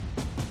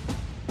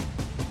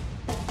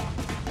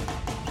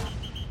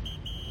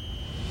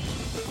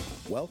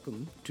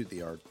Welcome to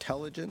the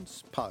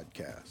Artelligence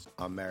Podcast.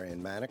 I'm Marion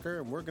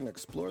Maneker, and we're going to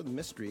explore the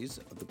mysteries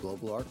of the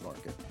global art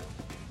market.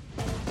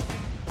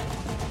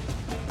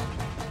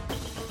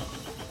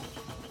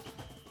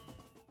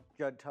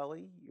 Judd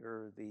Tully,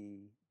 you're the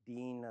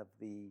Dean of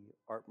the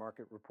Art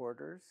Market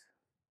Reporters.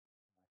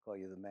 I call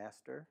you the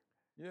Master.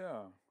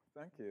 Yeah,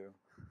 thank you.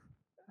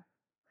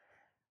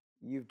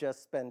 You've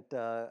just spent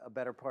a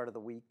better part of the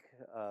week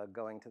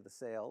going to the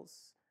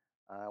sales.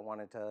 I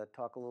wanted to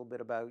talk a little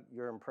bit about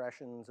your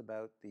impressions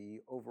about the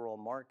overall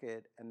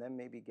market and then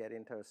maybe get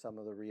into some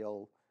of the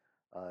real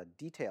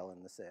detail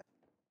in the sale.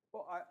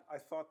 Well, I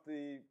thought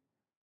the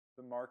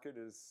market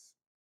is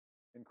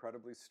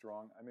incredibly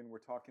strong. I mean, we're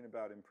talking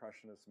about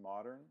Impressionist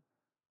Modern,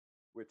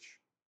 which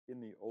in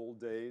the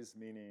old days,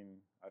 meaning,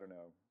 I don't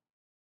know,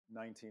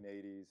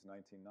 1980s,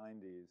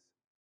 1990s,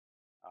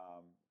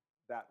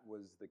 that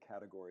was the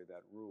category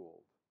that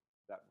ruled.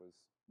 That was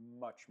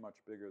much, much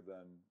bigger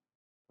than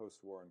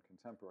post-war and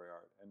contemporary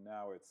art, and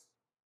now it's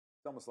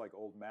almost like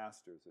old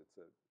masters.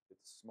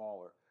 It's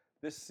smaller.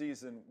 This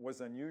season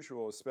was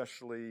unusual,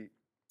 especially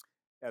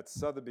at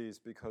Sotheby's,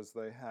 because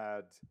they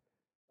had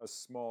a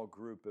small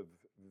group of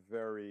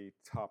very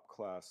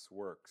top-class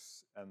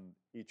works, and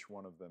each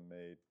one of them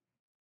made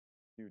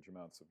huge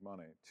amounts of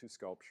money. 2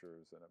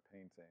 sculptures and a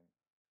painting.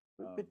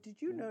 But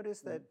did you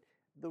notice that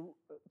the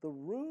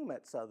room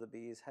at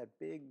Sotheby's had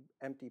big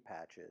empty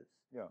patches?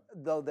 Yeah.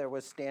 Though there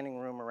was standing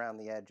room around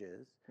the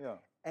edges. Yeah.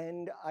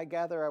 And I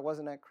gather, I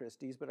wasn't at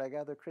Christie's, but I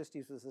gather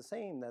Christie's was the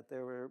same, that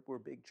there were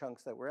big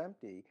chunks that were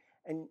empty.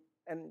 And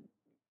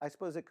I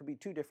suppose it could be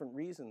 2 different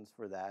reasons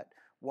for that.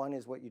 One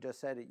is what you just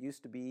said. It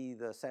used to be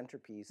the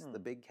centerpiece, the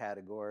big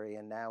category,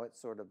 and now it's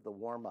sort of the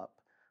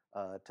warm-up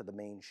to the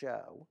main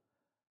show.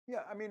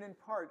 Yeah, I mean, in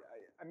part,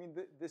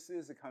 this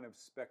is a kind of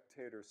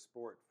spectator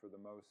sport for the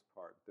most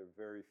part. There are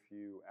very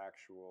few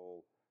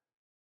actual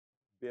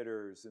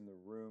bidders in the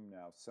room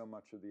now. So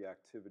much of the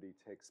activity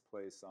takes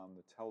place on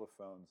the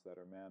telephones that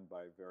are manned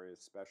by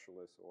various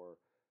specialists, or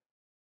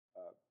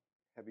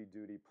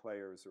heavy-duty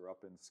players are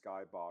up in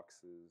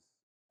skyboxes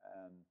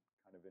and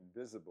kind of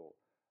invisible.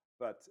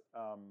 But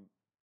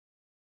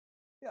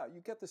yeah,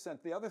 you get the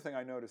sense. The other thing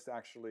I noticed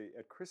actually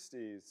at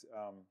Christie's,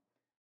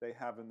 they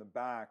have in the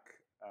back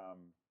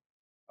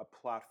a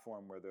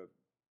platform where the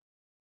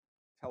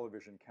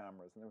television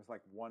cameras, and there was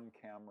like 1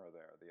 camera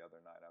there the other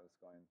night. I was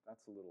going,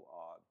 that's a little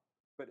odd.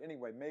 But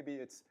anyway, maybe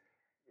it's,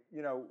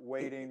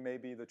 waiting,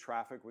 maybe the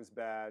traffic was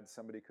bad,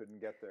 somebody couldn't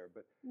get there.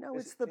 But no,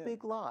 it's the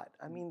big lot.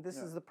 I mean, this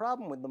is the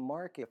problem with the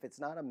market. If it's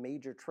not a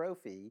major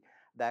trophy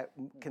that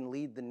can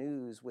lead the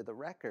news with a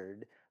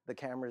record, the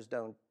cameras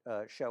don't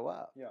show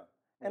up. Yeah.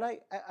 And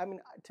I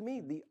mean, to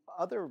me, the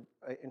other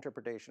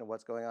interpretation of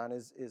what's going on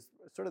is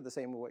sort of the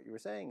same with what you were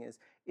saying. Is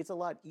it's a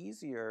lot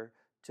easier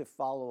to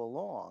follow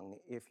along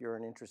if you're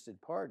an interested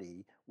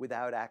party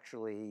without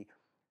actually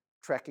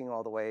trekking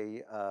all the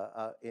way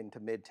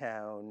into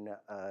Midtown.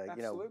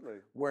 Absolutely.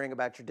 Worrying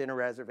about your dinner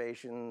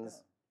reservations.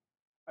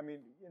 Yeah. I mean,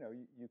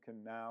 you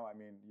can now. I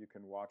mean, you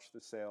can watch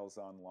the sales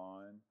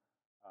online.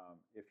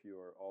 If you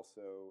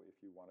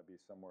want to be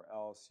somewhere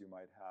else, you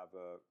might have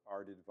a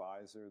art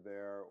advisor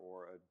there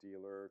or a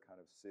dealer kind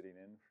of sitting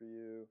in for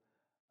you.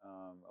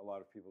 A lot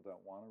of people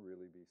don't want to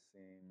really be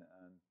seen,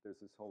 and there's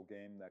this whole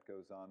game that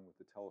goes on with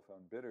the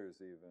telephone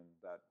bidders, even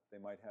that they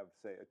might have,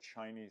 say, a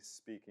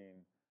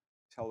Chinese-speaking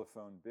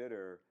telephone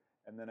bidder,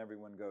 and then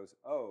everyone goes,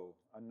 oh,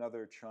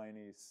 another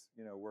Chinese,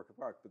 work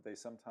of art, but they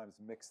sometimes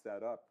mix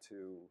that up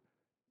to.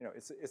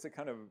 It's a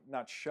kind of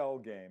not shell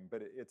game,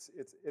 but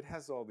it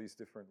has all these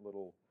different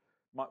little.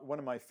 One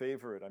of my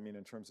favorite, I mean,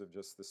 in terms of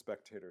just the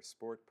spectator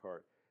sport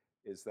part,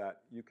 is that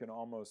you can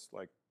almost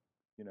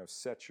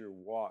set your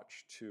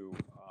watch to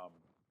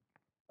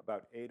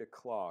about 8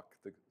 o'clock.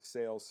 The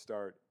sales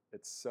start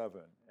at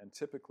 7, and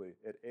typically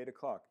at 8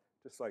 o'clock,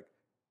 just like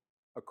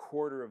a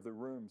quarter of the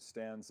room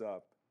stands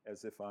up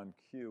as if on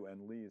cue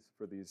and leaves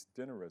for these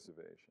dinner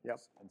reservations. Yep.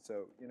 And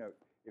so,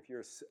 if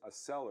you're a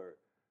seller,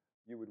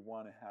 you would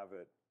want to have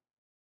it,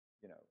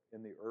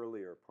 in the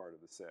earlier part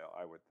of the sale,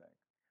 I would think.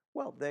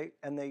 Well, they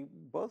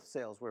both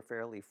sales were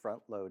fairly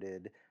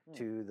front-loaded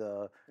to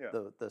the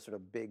sort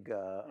of big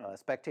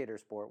spectator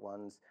sport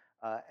ones,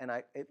 and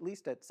at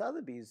least at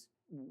Sotheby's,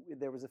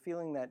 there was a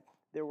feeling that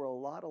there were a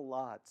lot of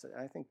lots. And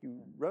I think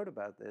you wrote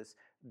about this,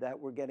 that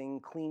were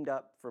getting cleaned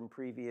up from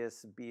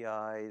previous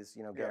BIs,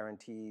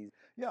 guarantees.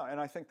 Yeah,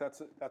 and I think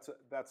that's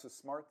a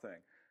smart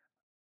thing.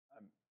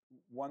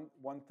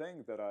 One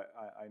thing that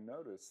I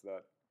noticed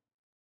that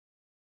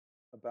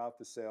about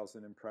the sales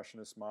in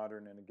Impressionist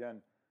Modern, and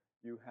again,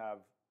 you have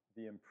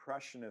the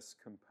Impressionist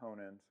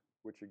component,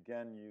 which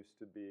again used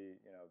to be,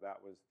 that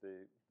was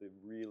the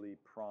really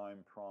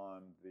prime,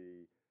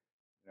 the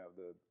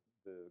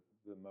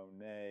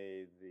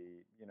Monet,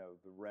 the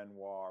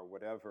Renoir,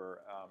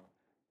 whatever,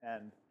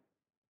 and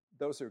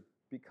those are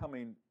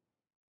becoming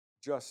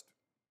just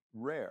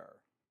rare.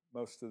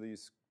 Most of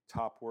these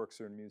top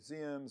works are in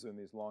museums or in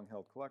these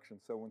long-held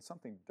collections. So when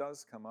something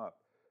does come up,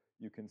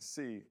 you can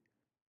see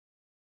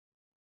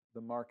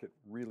the market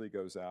really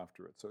goes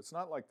after it. So it's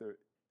not like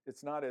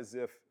it's not as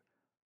if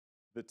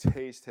the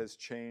taste has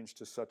changed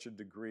to such a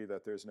degree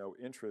that there's no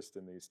interest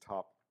in these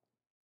top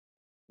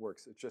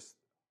works. It's just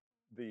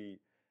the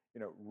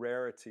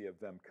rarity of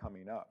them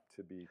coming up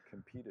to be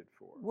competed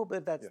for. Well,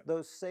 but that's Yeah.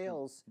 those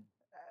sales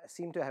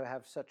seem to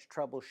have such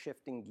trouble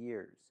shifting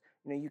gears.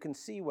 You can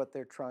see what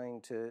they're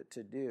trying to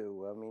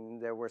do. I mean,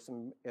 there were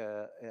some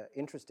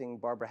interesting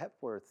Barbara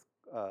Hepworth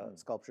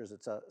sculptures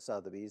at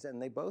Sotheby's,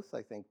 and they both,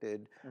 I think,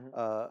 did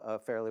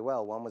fairly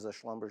well. One was a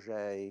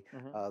Schlumberger,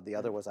 the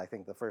other was, I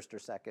think, the first or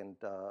second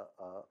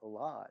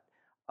lot.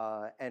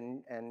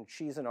 And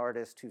she's an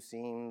artist who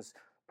seems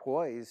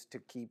poised to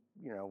keep,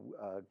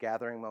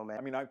 gathering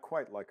momentum. I mean, I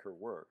quite like her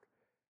work,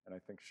 and I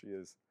think she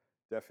is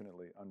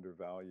definitely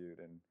undervalued.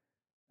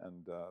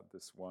 And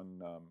this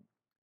one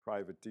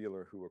private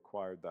dealer who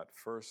acquired that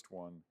first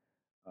one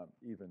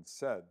even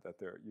said that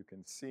you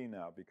can see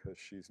now, because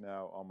she's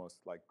now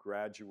almost like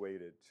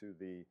graduated to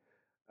the,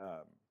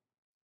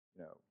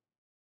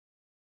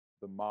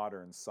 the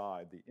modern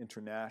side, the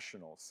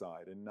international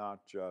side, and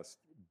not just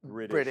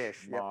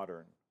British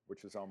modern,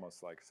 which is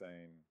almost like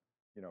saying,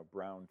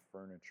 brown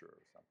furniture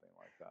or something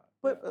like that.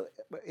 But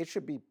it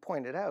should be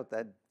pointed out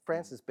that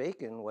Francis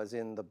Bacon was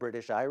in the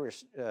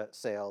British-Irish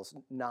sales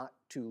not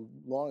too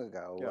long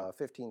ago,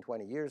 15,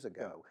 20 years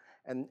ago.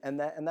 And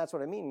that's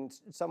what I mean.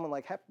 Someone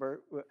like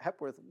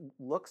Hepworth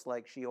looks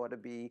like she ought to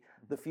be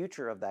the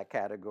future of that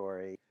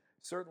category.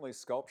 Certainly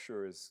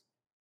sculpture is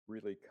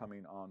really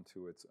coming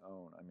onto its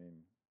own. I mean,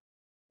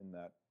 in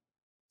that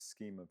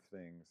scheme of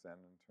things and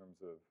in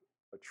terms of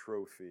a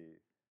trophy.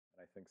 And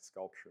I think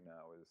sculpture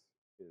now is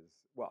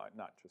well,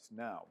 not just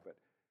now, but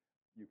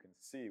you can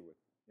see with,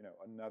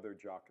 another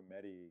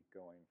Giacometti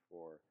going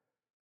for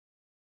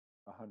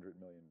 $100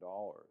 million.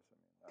 I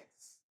mean,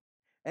 that's...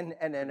 And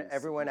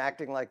everyone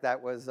acting like that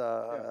was,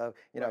 a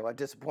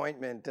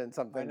disappointment and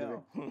something. I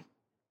know. And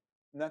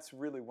that's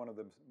really one of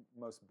the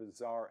most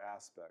bizarre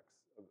aspects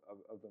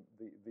of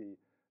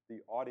the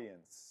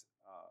audience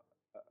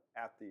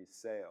at these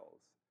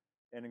sales,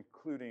 and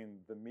including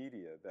the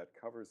media that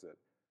covers it.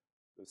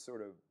 They're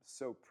sort of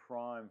so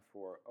primed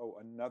for,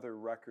 another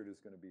record is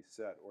going to be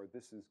set, or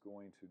this is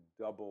going to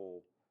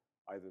double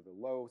either the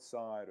low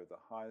side or the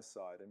high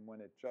side. And when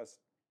it just,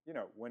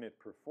 when it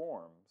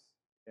performs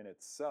and it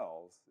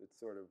sells, it's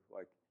sort of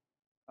like,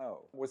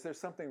 was there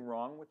something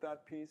wrong with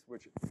that piece?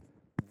 Which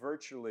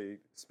virtually,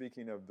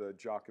 speaking of the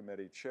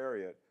Giacometti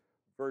Chariot,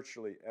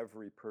 virtually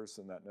every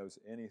person that knows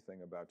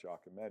anything about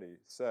Giacometti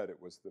said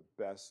it was the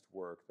best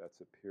work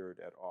that's appeared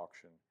at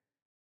auction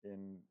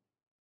in,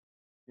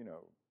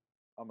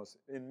 almost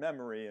in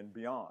memory and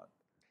beyond.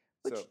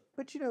 But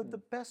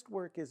the best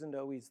work isn't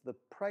always the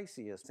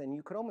priciest, and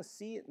you could almost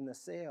see it in the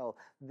sale.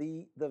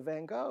 The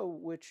Van Gogh,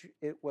 which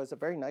it was a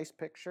very nice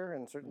picture,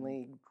 and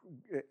certainly,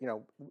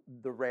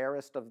 the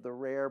rarest of the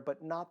rare,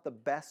 but not the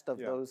best of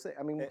those.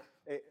 I mean,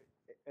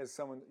 as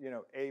someone,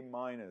 A-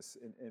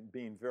 in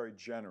being very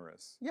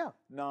generous. Yeah.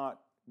 Not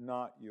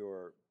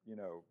your,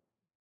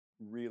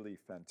 really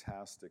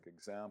fantastic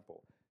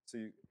example.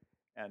 So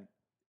and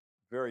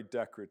very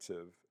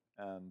decorative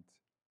and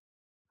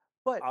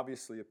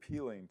obviously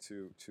appealing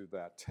to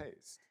that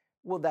taste.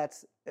 Well,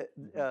 that's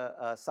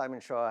Simon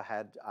Shaw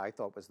I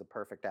thought was the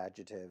perfect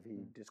adjective.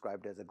 He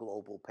described it as a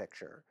global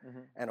picture.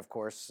 And of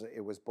course, it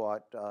was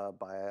bought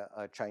by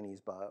a Chinese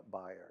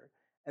buyer.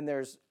 And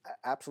there's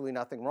absolutely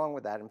nothing wrong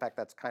with that. In fact,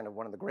 that's kind of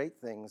one of the great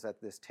things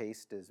that this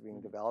taste is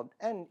being developed.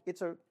 And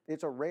it's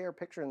a rare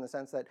picture in the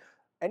sense that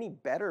any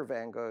better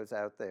Van Goghs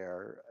out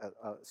there,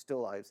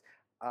 still lifes,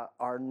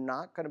 are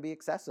not going to be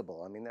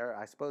accessible. I mean, there are,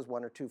 I suppose,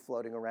 one or two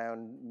floating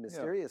around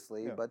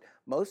mysteriously, but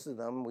most of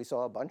them, we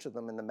saw a bunch of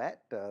them in the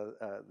Met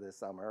this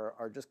summer,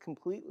 are just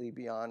completely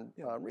beyond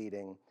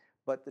reading.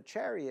 But the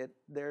Chariot,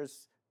 there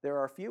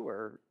are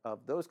fewer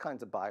of those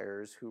kinds of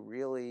buyers who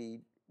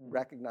really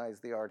recognize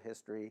the art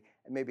history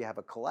and maybe have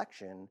a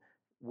collection,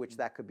 which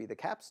that could be the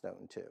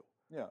capstone to.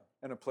 Yeah,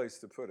 and a place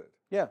to put it.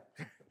 Yeah.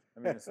 I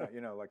mean, it's not,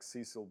 like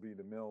Cecil B.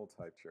 DeMille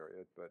type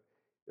Chariot, but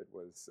it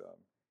was...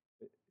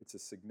 it's a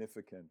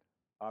significant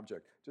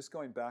object. Just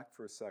going back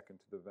for a second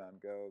to the Van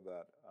Gogh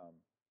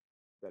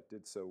that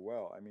did so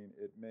well. I mean,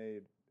 it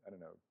made, I don't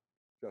know,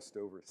 just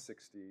over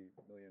 $60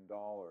 million.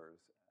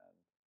 And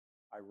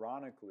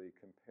ironically,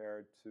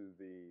 compared to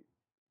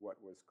what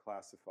was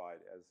classified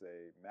as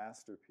a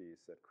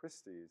masterpiece at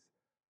Christie's,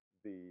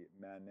 the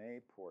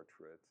Manet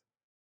portrait,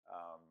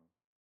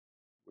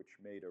 which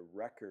made a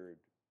record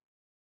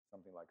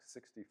something like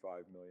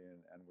 $65 million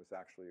and was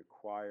actually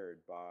acquired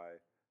by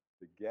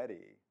the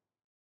Getty.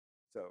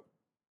 So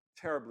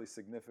terribly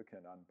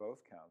significant on both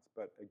counts.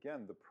 But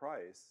again, the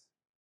price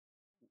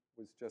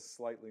was just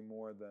slightly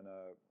more than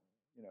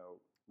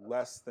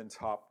less than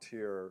top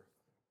tier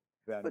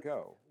Van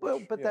Gogh.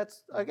 But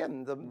that's,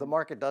 again, the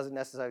market doesn't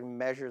necessarily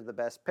measure the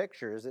best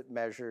pictures. It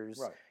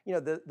measures,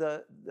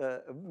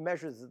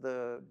 measures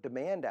the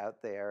demand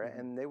out there.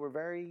 And they were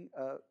very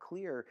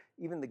clear.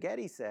 Even the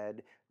Getty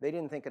said they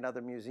didn't think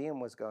another museum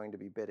was going to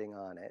be bidding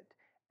on it.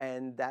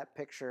 And that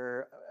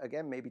picture,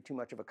 again, maybe too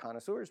much of a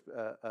connoisseur's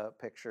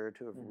picture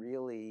to have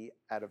really,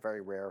 at a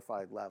very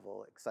rarefied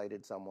level,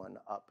 excited someone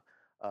up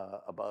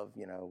above,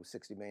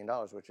 $60 million,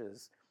 which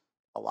is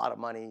a lot of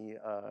money,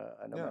 no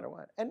Yeah. matter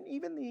what. And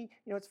even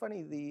it's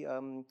funny,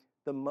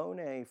 the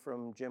Monet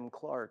from Jim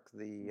Clark,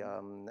 the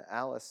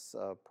Alice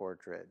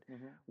portrait,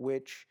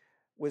 which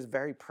was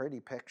very pretty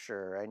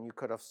picture, and you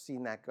could have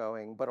seen that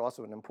going, but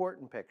also an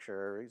important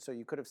picture. So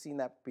you could have seen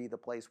that be the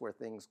place where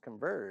things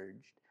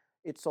converged.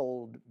 It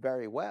sold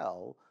very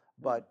well,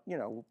 but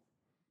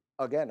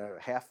again,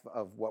 half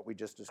of what we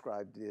just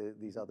described,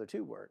 these other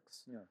two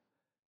works. Yeah.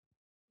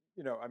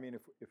 I mean,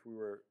 if we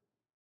were,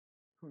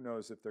 who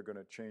knows if they're going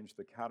to change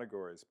the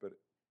categories, but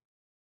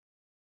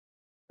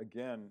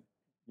again,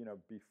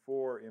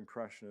 before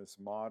Impressionist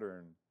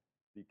Modern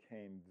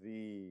became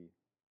the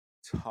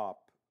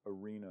top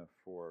arena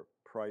for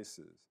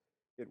prices,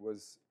 it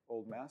was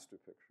Old Master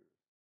pictures.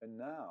 And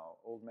now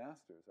Old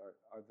Masters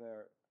are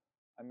there.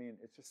 I mean,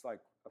 it's just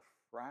like a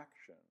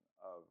fraction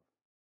of,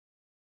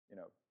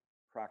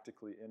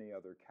 practically any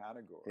other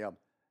category. Yeah.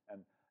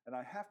 And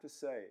I have to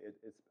say,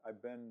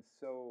 I've been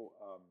so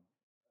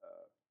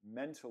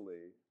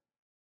mentally,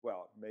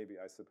 well, maybe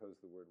I suppose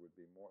the word would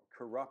be more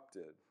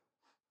corrupted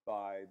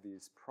by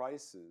these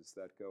prices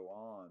that go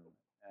on,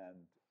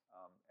 and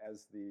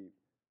as the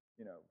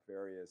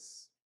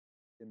various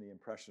in the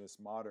Impressionist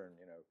Modern,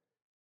 it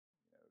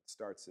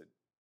starts at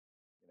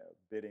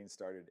bidding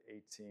started at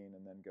 18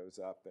 and then goes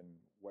up and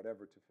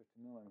whatever to 50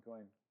 million. I'm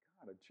going,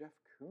 God, a Jeff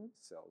Koons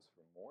sells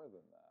for more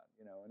than that,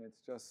 and it's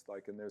just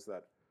like, and there's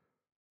that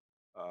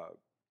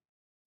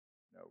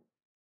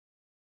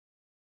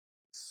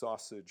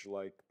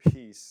sausage-like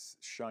piece,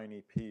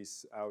 shiny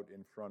piece out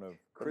in front of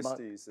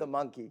Christie's. The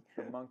monkey.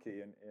 The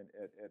monkey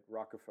at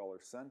Rockefeller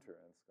Center.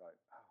 And it's like,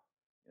 oh,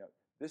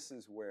 this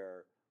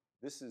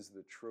is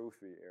the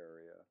trophy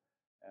area.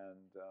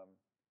 And,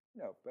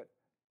 but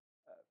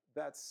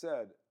that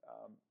said,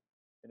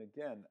 and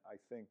again, I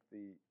think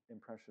the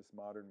Impressionist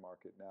Modern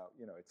market now,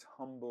 it's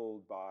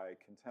humbled by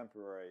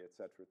contemporary, et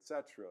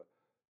cetera,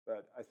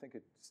 but I think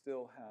it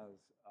still has,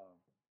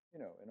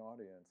 an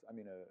audience. I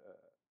mean,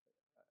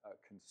 a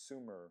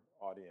consumer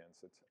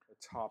audience. It's a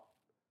top,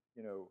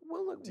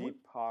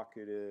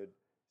 deep-pocketed,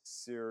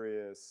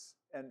 serious,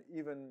 and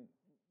even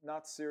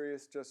not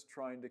serious, just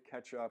trying to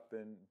catch up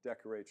and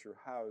decorate your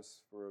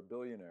house for a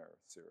billionaire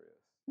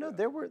serious. No,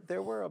 there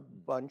were a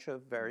bunch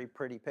of very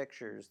pretty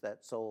pictures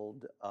that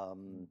sold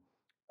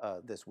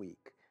this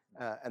week,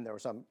 and there were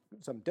some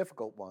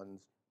difficult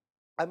ones.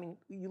 I mean,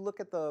 you look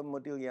at the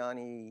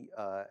Modigliani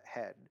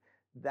head,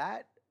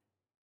 that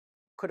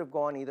could have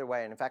gone either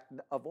way. And in fact,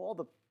 of all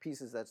the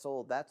pieces that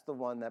sold, that's the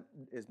one that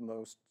is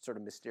most sort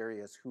of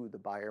mysterious who the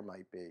buyer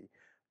might be.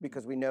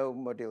 Because we know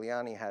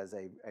Modigliani has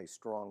a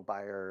strong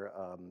buyer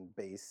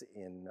base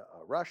in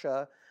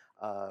Russia.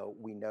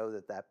 We know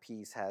that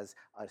piece has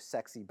a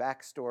sexy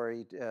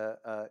backstory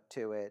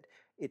to it.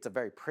 It's a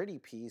very pretty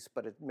piece,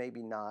 but it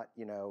maybe not,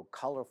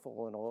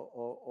 colorful and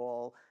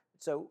all.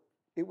 So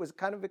it was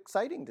kind of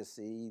exciting to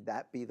see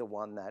that be the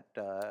one that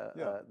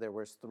there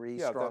was three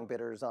strong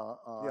bidders on,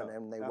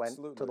 and they went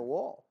to the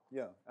wall.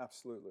 Yeah,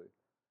 absolutely.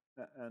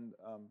 And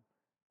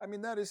I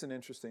mean, that is an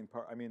interesting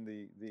part. I mean,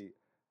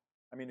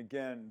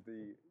 again,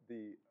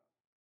 the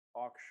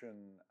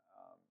auction,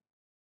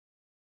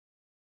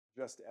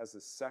 just as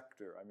a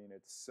sector, I mean,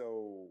 it's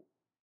so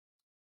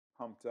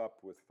pumped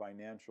up with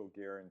financial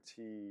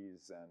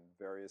guarantees and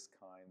various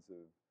kinds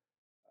of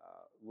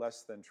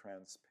less than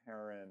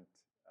transparent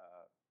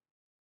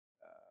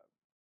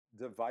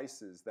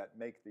devices that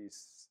make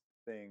these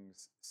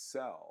things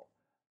sell.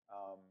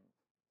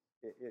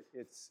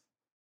 It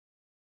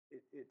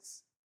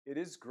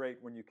is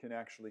great when you can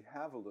actually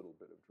have a little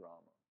bit of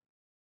drama,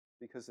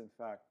 because in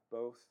fact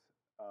both,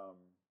 I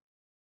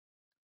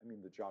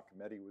mean, the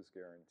Giacometti was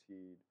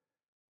guaranteed,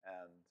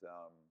 and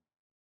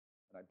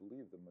I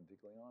believe the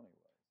Modigliani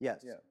was.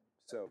 Yes. Yeah.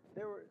 So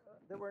there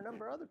were a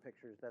number of other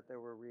pictures that there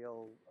were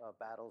real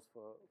battles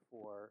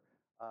for.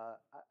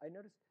 I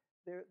noticed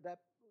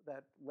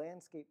that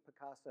landscape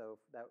Picasso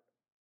that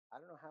I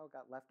don't know how it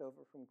got left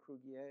over from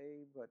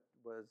Cuvier, but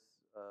was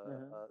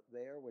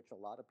there, which a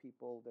lot of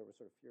people, there was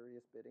sort of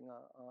furious bidding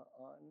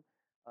on.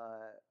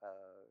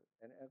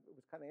 And it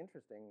was kind of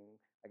interesting.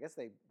 I guess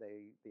the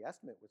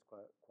estimate was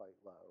quite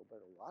low,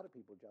 but a lot of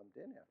people jumped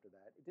in after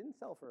that. It didn't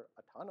sell for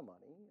a ton of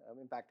money.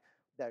 In fact,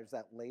 there's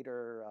that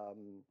later,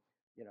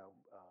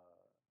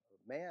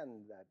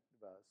 man that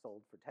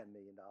sold for $10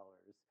 million.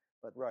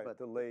 But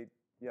the late,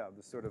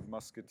 the sort of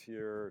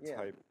musketeer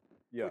type.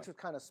 Yeah. Which was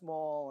kind of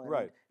small, and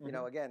right.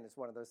 Again, it's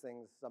one of those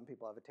things. Some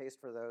people have a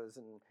taste for those,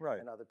 and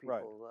other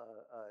people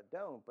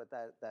don't. But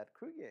that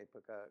Cuvier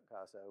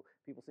Picasso,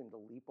 people seem to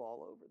leap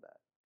all over that.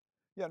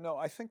 Yeah, no,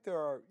 I think there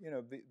are.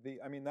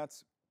 I mean,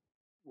 that's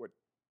what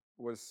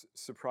was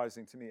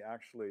surprising to me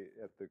actually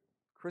at the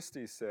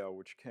Christie's sale,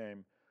 which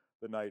came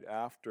the night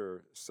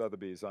after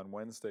Sotheby's on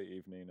Wednesday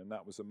evening, and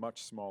that was a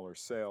much smaller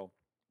sale,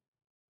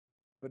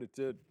 but it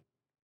did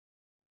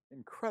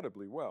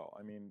incredibly well.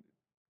 I mean,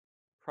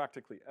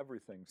 practically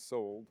everything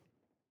sold.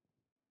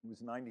 It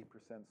was 90%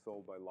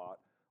 sold by lot,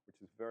 which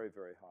is very,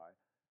 very high.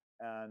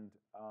 And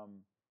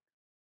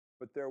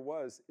but there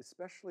was,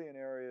 especially in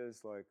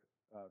areas like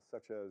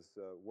such as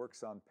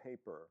works on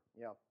paper,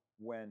 Yeah.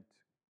 went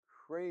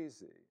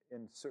crazy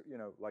in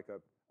like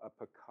a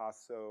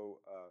Picasso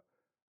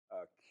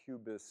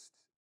cubist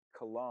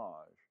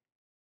collage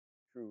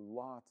through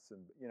lots,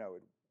 and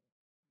it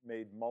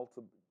made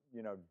multiple,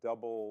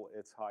 double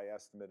its high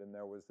estimate, and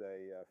there was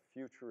a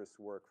futurist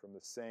work from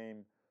the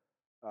same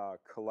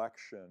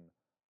collection.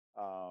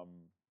 Um,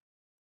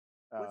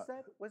 Was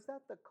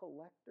that the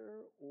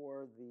collector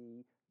or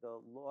the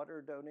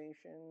Lauder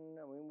donation?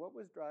 I mean, what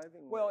was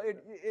driving? Well,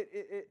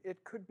 it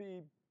could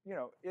be,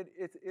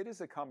 it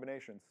is a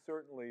combination.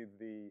 Certainly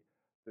the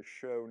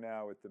show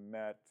now at the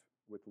Met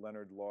with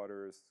Leonard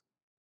Lauder's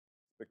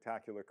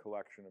spectacular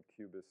collection of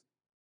Cubist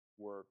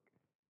work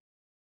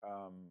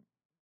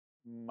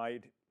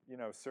might,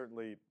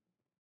 certainly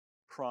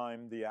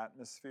prime the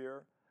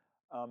atmosphere.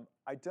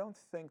 I don't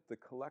think the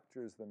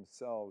collectors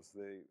themselves,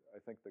 I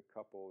think the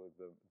couple,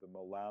 the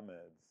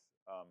Malamids,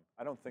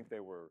 I don't think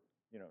they were,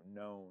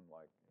 known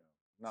like,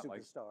 not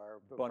Superstar,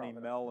 like Bunny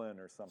Mellon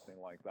or something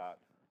like that.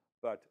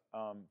 But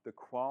the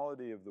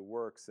quality of the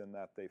works in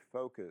that they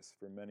focus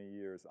for many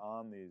years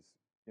on these,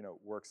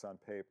 works on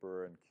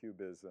paper and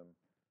cubism,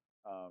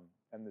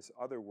 and this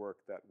other work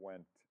that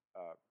went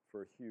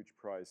for a huge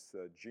price,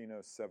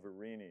 Gino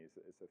Severini's.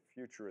 It's a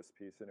futurist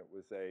piece, and it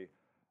was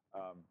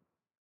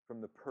from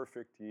the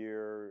perfect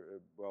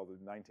year, well, the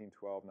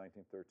 1912,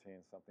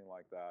 1913, something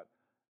like that.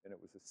 And it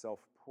was a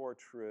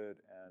self-portrait,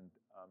 and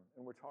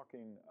we're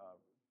talking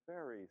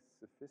very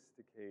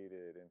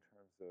sophisticated in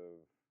terms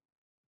of,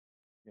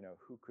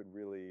 who could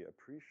really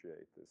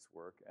appreciate this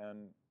work.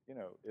 And,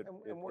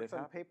 works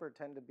on paper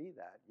tend to be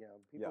that.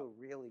 People who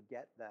really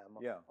get them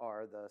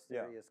are the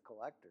serious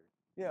collectors.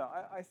 Yeah,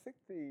 I think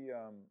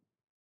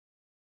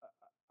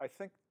I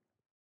think,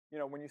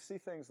 when you see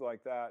things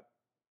like that,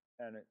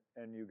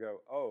 and you go,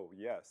 oh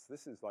yes,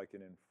 this is like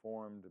an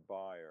informed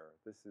buyer.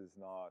 This is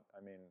not,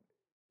 I mean,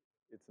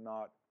 it's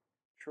not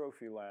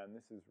trophy land.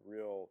 This is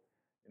real,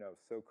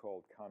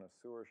 so-called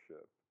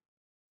connoisseurship.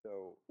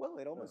 So well,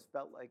 it almost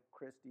felt like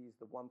Christie's.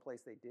 The one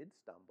place they did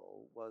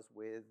stumble was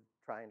with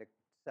trying to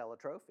sell a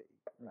trophy,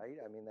 right?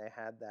 I mean, they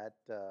had that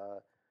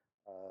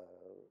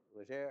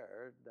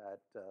Legere that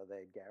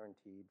they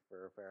guaranteed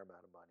for a fair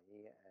amount of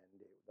money,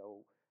 and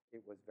though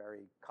it was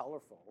very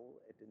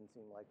colorful, it didn't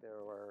seem like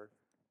there were.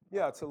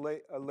 Yeah, it's a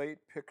late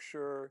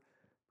picture,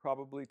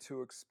 probably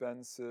too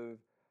expensive.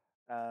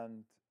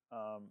 And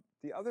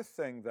the other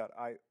thing that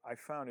I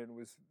found, it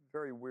was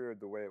very weird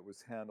the way it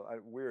was handled.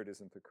 Weird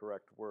isn't the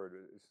correct word.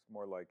 It's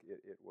more like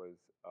it was.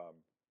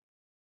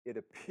 It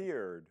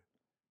appeared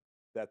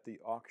that the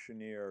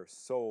auctioneer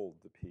sold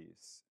the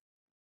piece.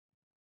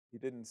 He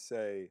didn't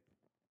say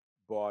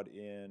bought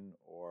in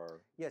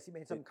or. Yes, he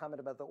made some comment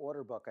about the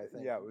order book, I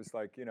think. Yeah, it was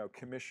like,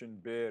 commission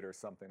bid or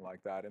something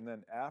like that. And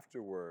then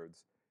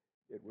afterwards,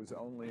 it was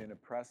only in a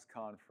press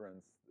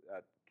conference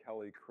that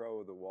Kelly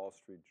Crow of the Wall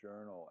Street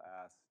Journal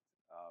asked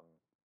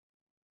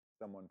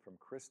someone from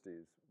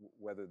Christie's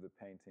whether the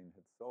painting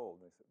had sold.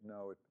 And they said,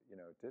 no, it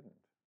didn't.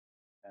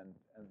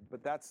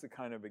 But that's the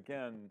kind of,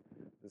 again,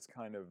 this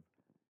kind of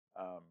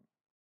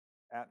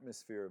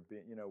atmosphere of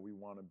being, we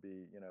want to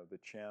be, the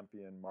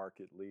champion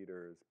market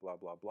leaders, blah,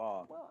 blah,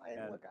 blah. Well,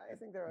 look, I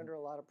think they're under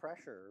a lot of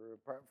pressure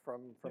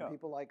from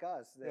people like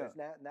us. There's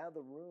now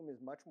the room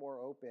is much more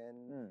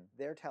open.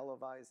 They're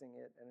televising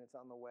it, and it's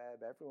on the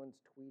web. Everyone's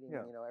tweeting,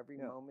 every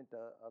moment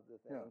of the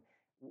thing.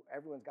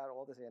 Everyone's got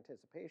all this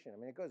anticipation. I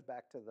mean, it goes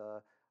back to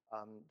the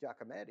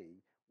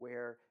Giacometti,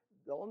 where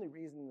the only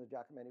reason the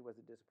Giacometti was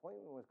a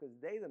disappointment was because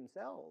they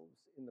themselves,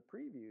 in the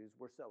previews,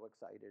 were so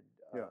excited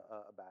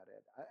about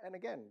it. And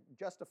again,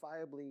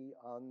 justifiably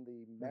on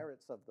the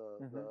merits of the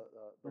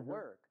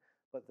work.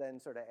 But then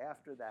sort of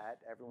after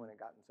that, everyone had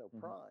gotten so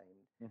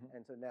primed.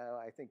 And so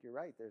now I think you're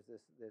right. There's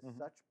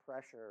such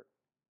pressure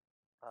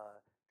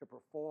to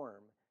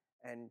perform.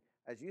 And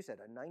as you said,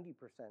 a 90%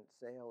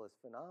 sale is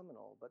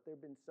phenomenal, but there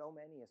have been so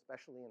many,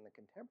 especially in the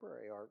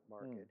contemporary art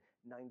market,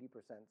 90%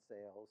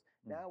 sales.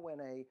 Now when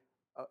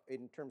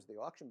in terms of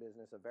the auction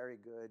business, a very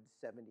good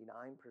 79%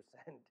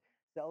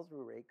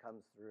 sell-through rate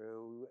comes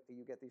through,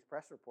 you get these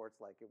press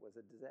reports like it was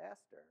a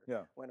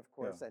disaster. When, of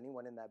course,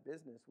 anyone in that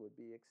business would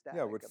be ecstatic.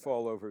 Yeah, would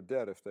fall over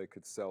dead if they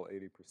could sell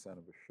 80%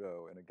 of a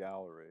show in a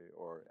gallery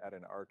or at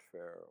an art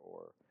fair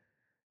or,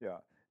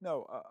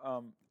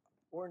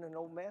 or in an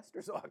old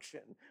masters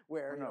auction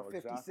where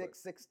 56, exactly.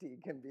 60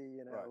 can be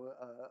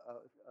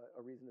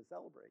a reason to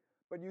celebrate.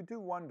 But you do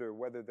wonder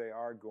whether they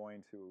are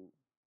going to,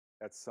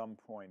 at some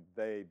point,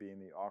 they being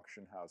the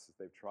auction houses,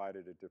 they've tried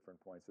it at different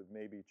points, of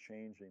maybe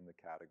changing the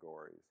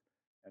categories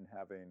and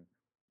having,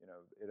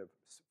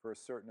 for a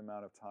certain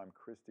amount of time,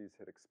 Christie's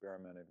had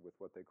experimented with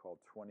what they called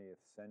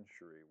 20th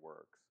century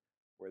works,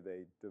 where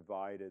they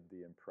divided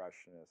the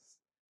Impressionists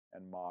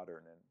and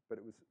modern, but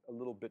it was a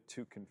little bit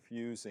too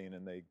confusing,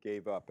 and they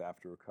gave up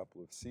after a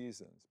couple of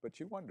seasons. But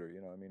you wonder,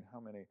 how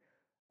many,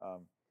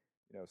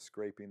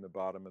 scraping the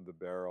bottom of the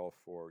barrel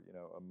for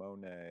a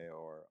Monet,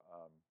 or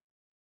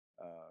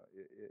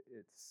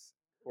it's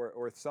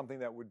or something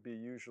that would be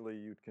usually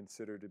you'd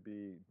consider to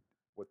be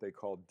what they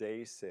call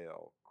day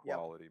sale Yep.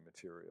 quality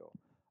material.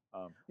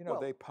 Well,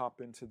 They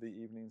pop into the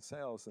evening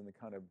sales and they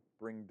kind of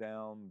bring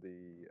down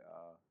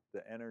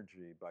the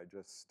energy by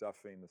just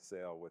stuffing the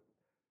sale with,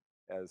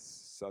 as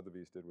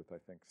Sotheby's did with I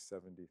think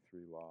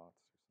 73 lots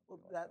or well,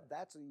 something like that.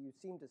 that's you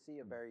seem to see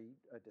a very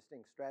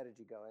distinct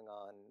strategy going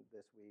on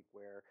this week,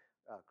 where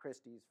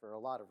Christie's, for a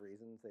lot of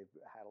reasons, they've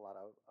had a lot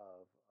of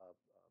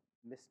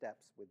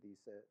missteps with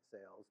these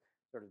sales.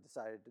 Sort of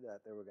decided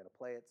that they were going to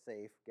play it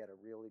safe, get a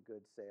really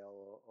good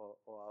sale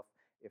off.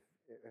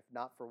 If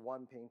not for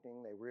one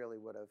painting, they really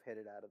would have hit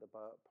it out of the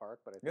park.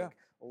 But I think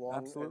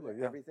absolutely,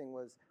 yeah. everything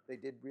was, they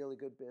did really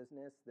good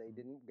business. They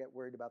didn't get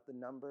worried about the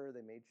number.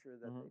 They made sure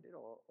that they did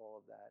all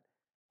of that.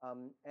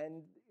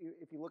 And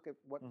if you look at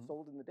what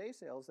sold in the day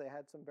sales, they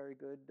had some very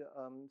good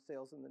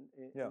sales in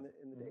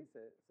the day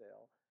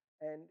sale.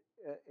 And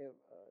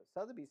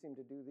Sotheby's seemed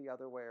to do the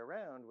other way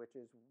around, which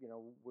is,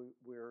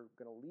 we're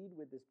going to lead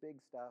with this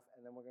big stuff,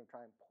 and then we're going to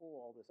try and pull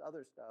all this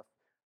other stuff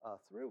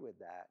through with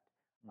that.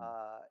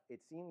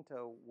 It seemed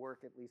to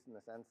work, at least in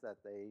the sense that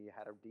they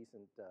had a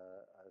decent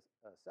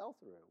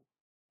sell-through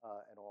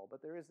and all.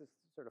 But there is this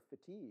sort of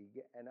fatigue,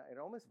 and it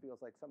almost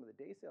feels like some of the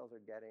day sales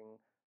are getting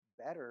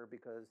better,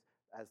 because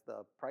as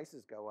the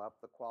prices go up,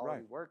 the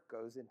quality work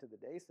goes into the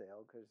day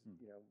sale, because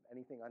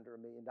anything under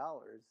 $1 million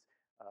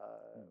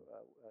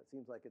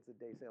seems like it's a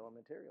day sale of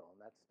material,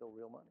 and that's still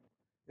real money.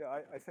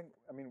 Yeah, I think,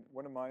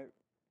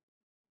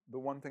 the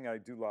one thing I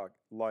do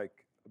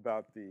like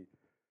about the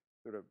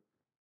sort of,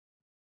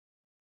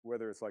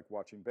 whether it's like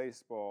watching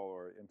baseball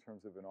or in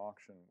terms of an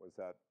auction, was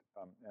that,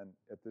 and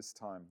at this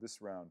time,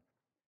 this round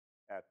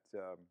at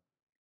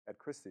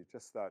Christie,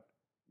 just that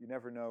you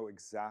never know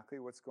exactly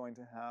what's going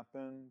to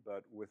happen,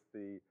 but with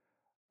the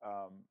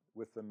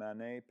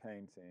Manet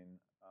painting,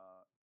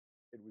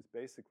 it was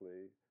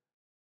basically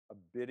a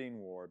bidding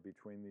war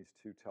between these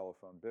two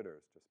telephone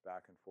bidders, just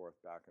back and forth,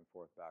 back and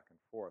forth, back and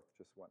forth,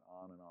 just went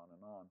on and on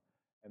and on.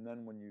 And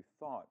then when you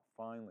thought,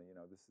 finally,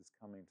 this is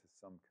coming to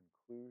some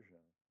conclusion,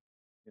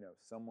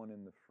 someone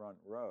in the front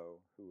row,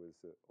 who was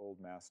an old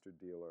master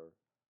dealer,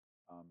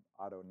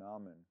 Otto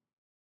Naumann,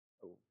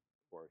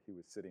 or he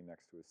was sitting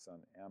next to his son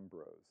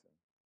Ambrose,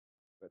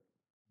 but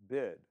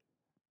bid,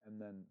 and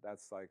then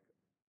that's like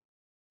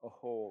a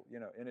whole,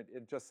 and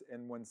it just,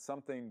 and when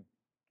something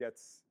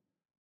gets,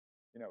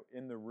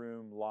 in the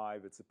room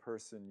live, it's a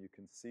person, you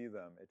can see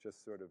them, it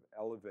just sort of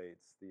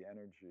elevates the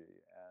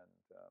energy,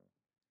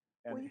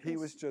 and he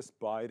was just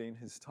biding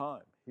his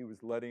time. He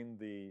was letting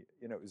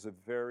it was a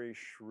very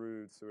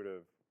shrewd sort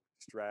of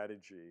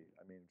strategy.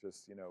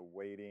 Just,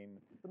 waiting.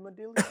 The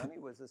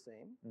Modigliani was the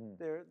same.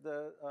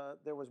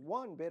 There was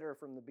one bidder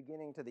from the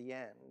beginning to the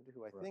end,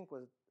 who I think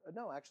was,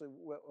 no, actually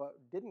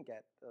didn't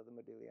get the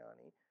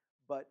Modigliani.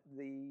 But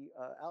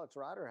Alex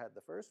Rotter had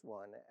the first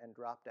one and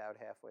dropped out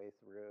halfway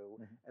through,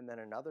 and then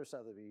another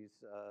Sotheby's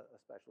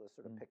specialist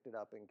sort of picked it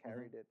up and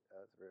carried it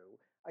through.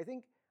 I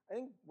think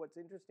what's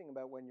interesting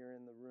about when you're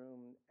in the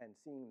room and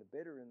seeing the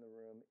bidder in the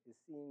room is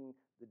seeing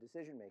the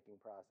decision-making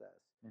process.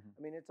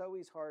 It's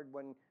always hard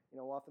when,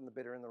 often the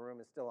bidder in the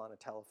room is still on a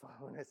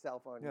telephone, a cell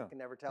phone. You can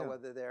never tell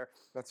whether they're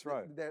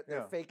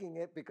faking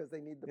it because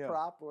they need the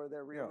prop, or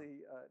they're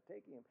really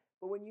taking it.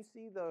 But when you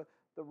see the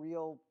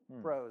real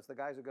pros, the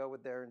guys who go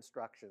with their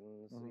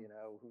instructions, who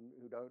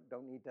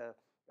don't need to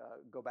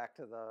go back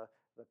to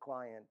the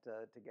client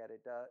to get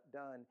it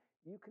done,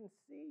 you can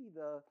see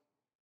the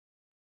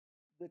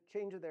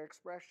change of their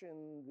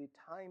expression, the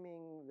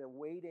timing, the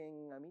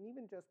waiting.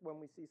 Even just when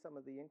we see some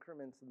of the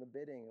increments in the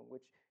bidding,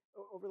 which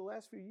over the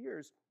last few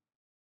years,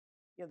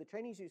 the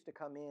Chinese used to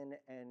come in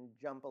and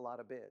jump a lot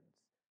of bids.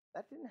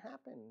 That didn't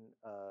happen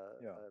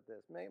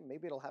this.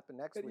 Maybe it'll happen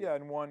next week. Yeah,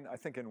 I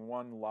think in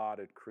one lot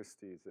at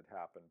Christie's it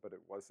happened, but it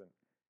wasn't,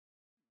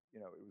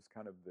 it was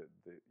kind of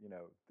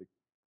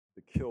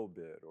the kill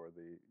bid, or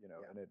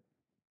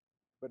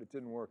but it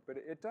didn't work. But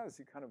it does,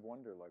 you kind of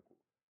wonder, like,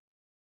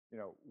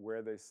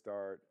 where they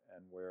start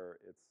and where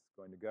it's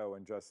going to go.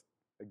 And just,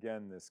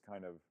 again, this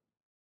kind of,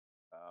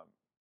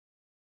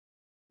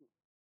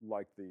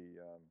 like the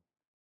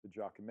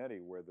Giacometti,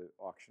 where the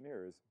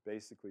auctioneer is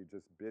basically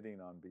just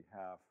bidding on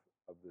behalf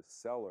of the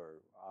seller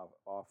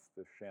off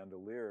the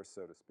chandelier,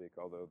 so to speak,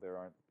 although there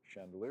aren't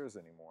chandeliers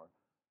anymore.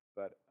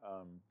 But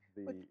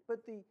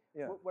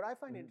what I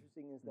find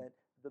interesting is that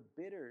the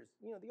bidders,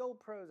 the old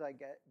pros, I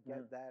get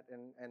that,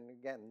 and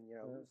again,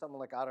 someone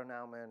like Otto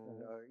Naumann,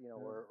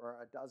 or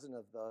a dozen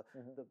of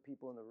the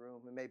people in the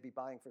room who may be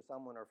buying for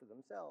someone or for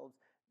themselves,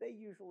 they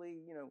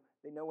usually,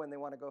 they know when they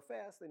want to go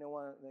fast, they know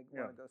when they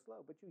want to go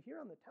slow. But you hear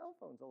on the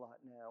telephones a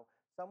lot now,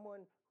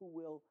 someone who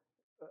will,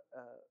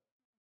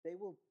 they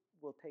will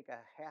take a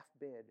half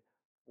bid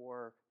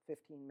for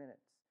 15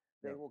 minutes.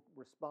 They will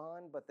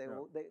respond, but they Yeah.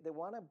 will they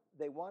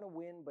want to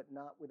win, but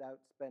not without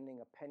spending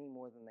a penny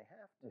more than they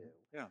have to.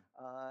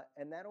 Yeah.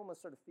 And that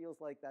almost sort of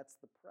feels like that's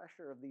the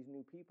pressure of these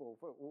new people.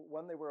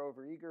 One, they were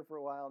overeager for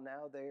a while.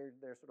 Now they're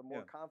sort of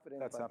more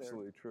confident. That's but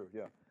absolutely true.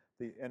 Yeah,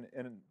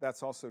 and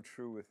that's also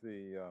true with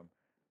the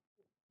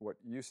what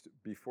used to,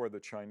 before the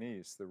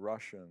Chinese, the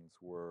Russians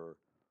were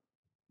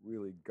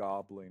really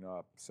gobbling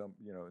up some,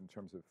 in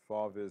terms of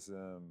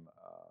Fauvism.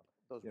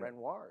 those You know,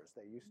 Renoirs,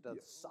 they used to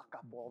yeah, suck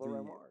up all the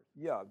Renoirs.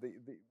 yeah,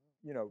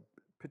 the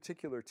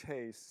particular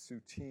taste,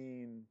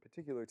 Soutine,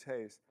 particular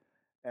taste,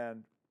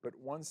 but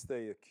once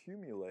they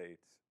accumulate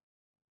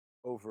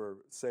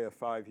over, say, a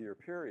 5-year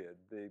period,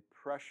 the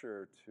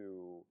pressure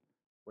to,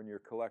 when your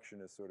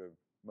collection is sort of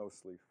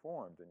mostly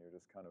formed and you're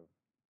just kind of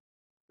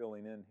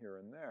filling in here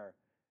and there,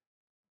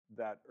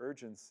 that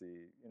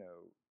urgency,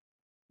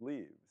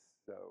 leaves.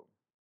 So,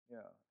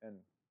 yeah, and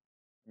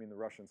I mean the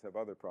Russians have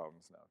other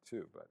problems now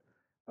too, but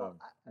Well,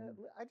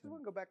 I just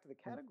want to go back to the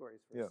categories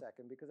for yeah. a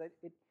second, because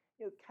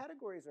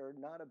categories are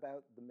not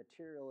about the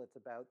material; it's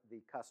about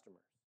the customers,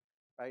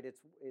 right?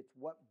 It's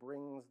what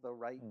brings the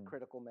right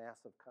critical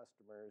mass of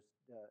customers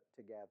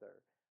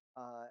together.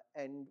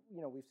 And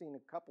we've seen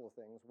a couple of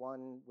things.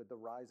 One, with the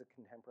rise of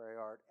contemporary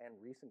art and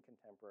recent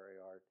contemporary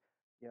art,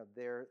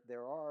 there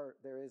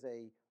is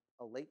a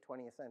late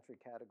 20th century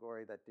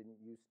category that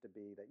used to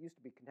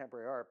be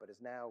contemporary art, but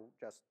is now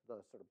just the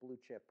sort of blue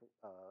chip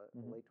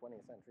late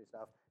 20th century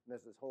stuff. And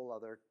there's this whole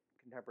other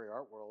contemporary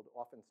art world,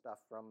 often stuff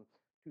from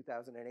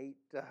 2008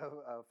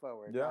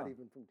 forward, Yeah, not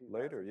even from 2000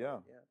 later, yeah.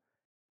 yeah.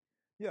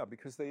 Yeah,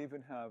 because they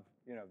even have,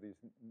 these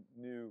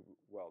new,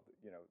 well,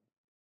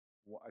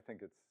 I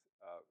think it's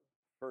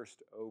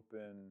First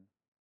Open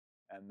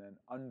and then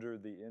Under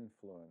the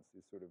Influence,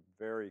 these sort of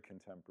very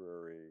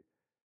contemporary,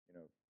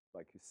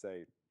 like you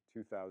say,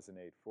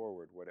 2008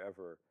 forward,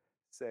 whatever,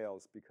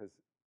 sales, because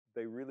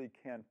they really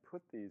can't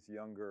put these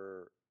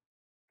younger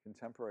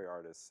contemporary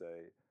artists,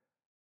 say,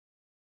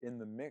 in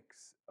the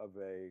mix of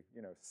a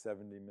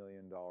 $70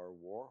 million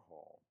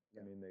Warhol.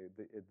 Yeah. I mean,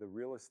 the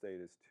real estate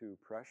is too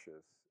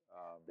precious.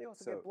 They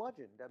also get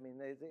bludgeoned. I mean,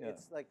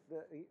 it's like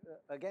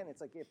again,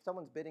 it's like if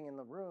someone's bidding in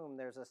the room,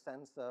 there's a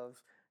sense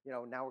of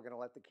now we're going to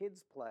let the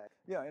kids play.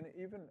 Yeah, and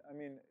even I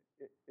mean,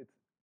 it's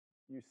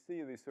you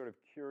see these sort of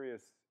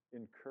curious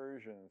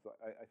incursions.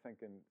 I think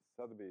in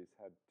Sotheby's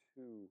had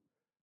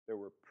there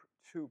were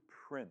two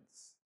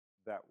prints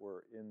that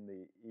were in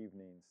the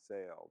evening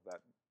sale.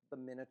 The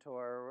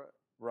Minotaur.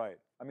 Right.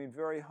 I mean,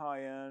 very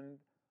high end,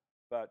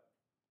 but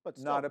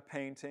still, not a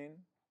painting.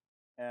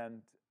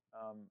 And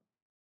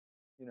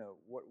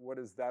what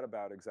is that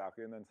about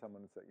exactly? And then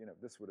someone would say,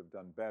 this would have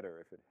done better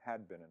if it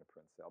had been in a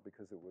print sale,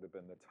 because it would have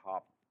been the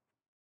top.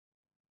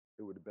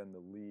 It would have been the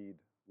lead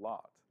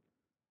lot.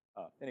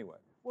 Anyway.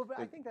 Well, but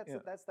I think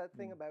that's that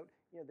thing about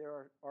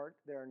there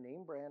are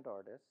name brand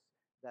artists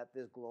that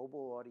this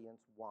global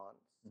audience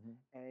wants,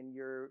 and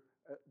you're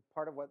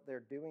part of what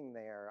they're doing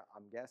there,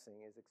 I'm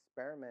guessing, is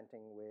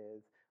experimenting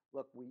with.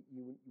 Look, we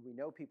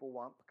know people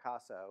want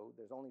Picasso.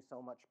 There's only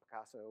so much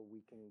Picasso we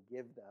can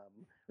give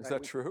them. Is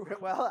that true?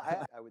 Well,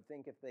 I would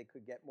think if they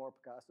could get more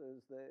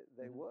Picassos,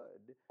 they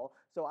would.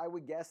 So I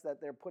would guess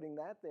that they're putting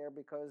that there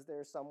because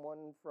there's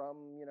someone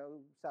from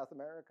South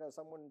America,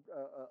 someone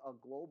a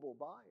global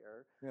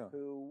buyer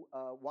who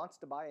wants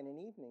to buy in an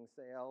evening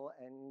sale,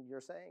 and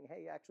you're saying,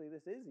 hey, actually,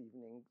 this is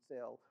evening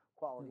sale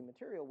quality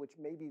material, which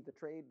maybe the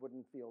trade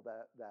wouldn't feel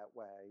that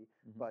way,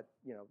 but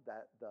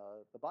that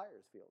the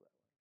buyers feel that way.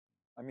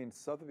 I mean,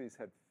 Sotheby's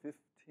had 15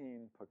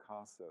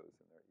 Picassos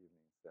in their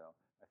evening sale.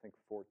 I think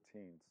 14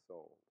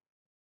 sold.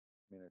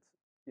 I mean,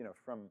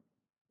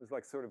 it's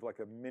like sort of like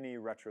a mini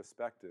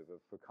retrospective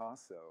of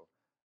Picasso,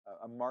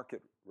 a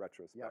market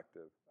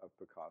retrospective of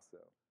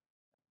Picasso.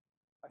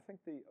 I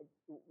think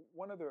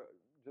one other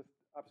just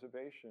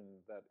observation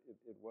that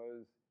it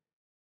was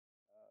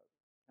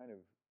kind of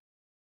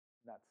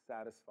not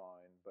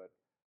satisfying, but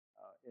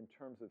in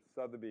terms of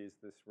Sotheby's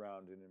this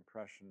round in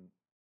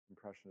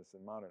Impressionist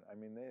and Modern, I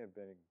mean, they have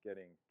been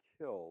getting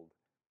killed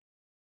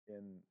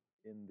in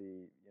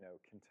the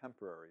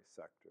contemporary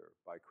sector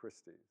by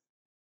Christie's.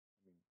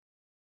 I mean,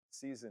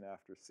 season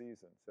after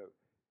season. So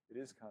it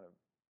is kind of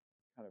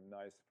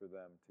nice for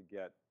them to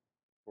get,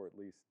 for at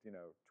least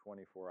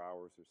 24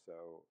 hours or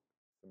so,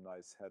 some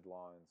nice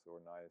headlines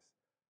or nice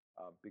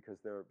because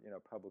they're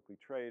publicly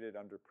traded,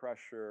 under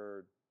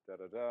pressure,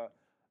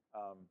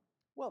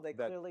 Well, they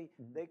clearly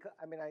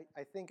I mean,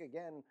 I think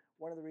again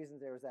one of the reasons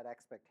there was that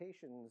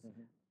expectations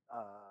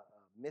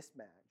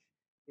mismatch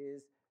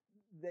is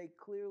they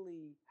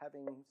clearly,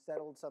 having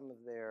settled some of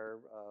their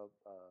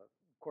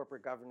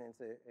corporate governance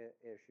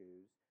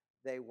issues,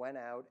 they went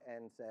out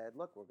and said,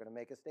 look, we're going to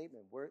make a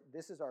statement.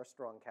 This is our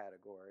strong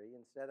category.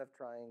 Instead of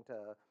trying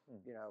to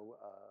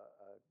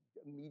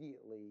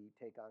immediately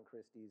take on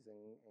Christie's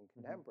and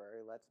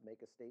Contemporary, let's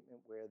make a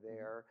statement where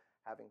they're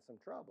having some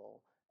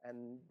trouble.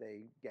 And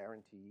they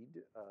guaranteed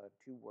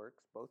 2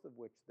 works, both of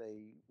which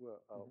they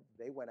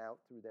went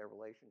out through their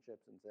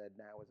relationships and said,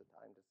 now is the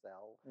time to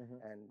sell,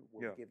 and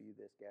we'll give you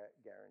this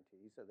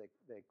guarantee. So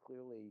they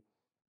clearly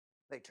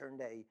they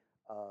turned a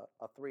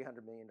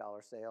 $300 million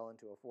sale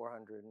into a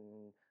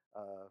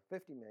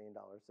 $450 million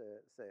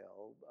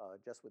sale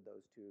just with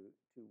those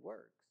two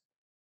works.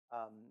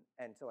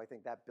 And so I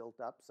think that built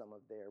up some of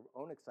their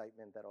own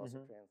excitement that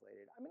also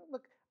translated. I mean,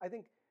 look, I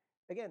think,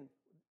 again,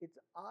 it's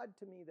odd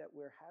to me that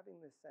we're having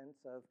this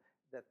sense of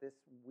that this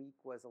week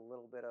was a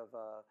little bit of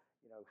a,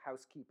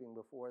 housekeeping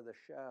before the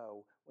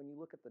show. When you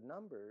look at the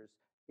numbers,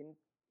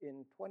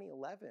 in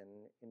 2011,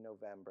 in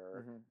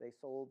November, they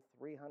sold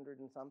 300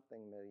 and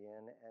something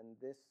million, and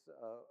this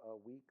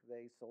week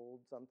they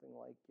sold something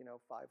like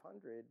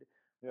 500.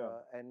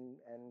 Yeah, and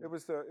it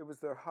was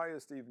their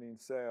highest evening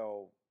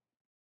sale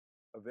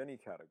of any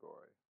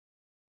category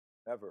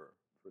ever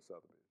for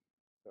Sotheby's.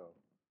 So,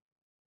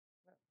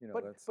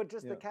 but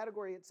just the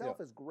category itself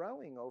is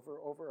growing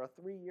over a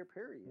 3-year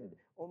period,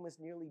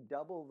 almost nearly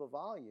double the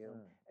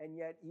volume, and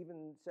yet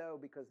even so,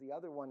 because the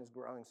other one is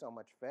growing so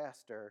much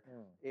faster,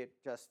 it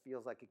just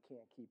feels like it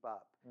can't keep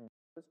up.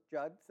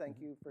 Judd, thank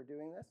you for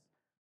doing this.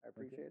 I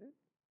appreciate it.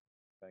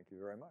 Thank you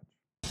very much.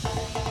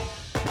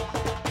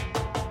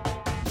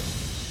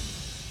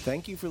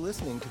 Thank you for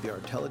listening to the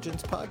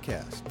Artelligence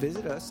Podcast.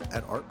 Visit us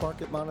at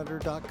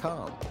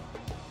artmarketmonitor.com.